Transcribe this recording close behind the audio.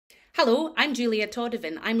Hello, I'm Julia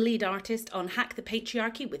Taudevin. I'm lead artist on Hack the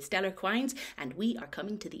Patriarchy with Stellar Quines, and we are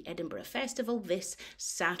coming to the Edinburgh Festival this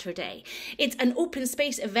Saturday. It's an open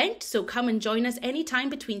space event, so come and join us anytime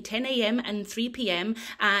between 10 a.m. and 3 p.m.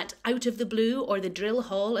 at Out of the Blue, or the Drill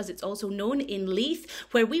Hall as it's also known, in Leith,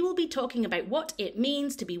 where we will be talking about what it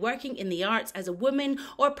means to be working in the arts as a woman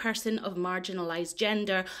or person of marginalised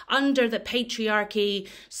gender under the patriarchy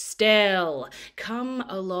still. Come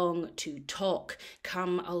along to talk,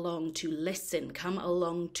 come along to listen, come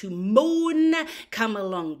along to moan, come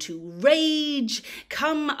along to rage,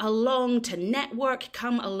 come along to network,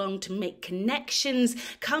 come along to make connections,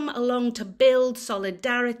 come along to build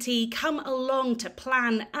solidarity, come along to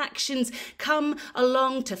plan actions, come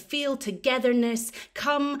along to feel togetherness,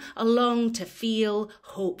 come along to feel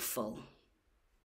hopeful.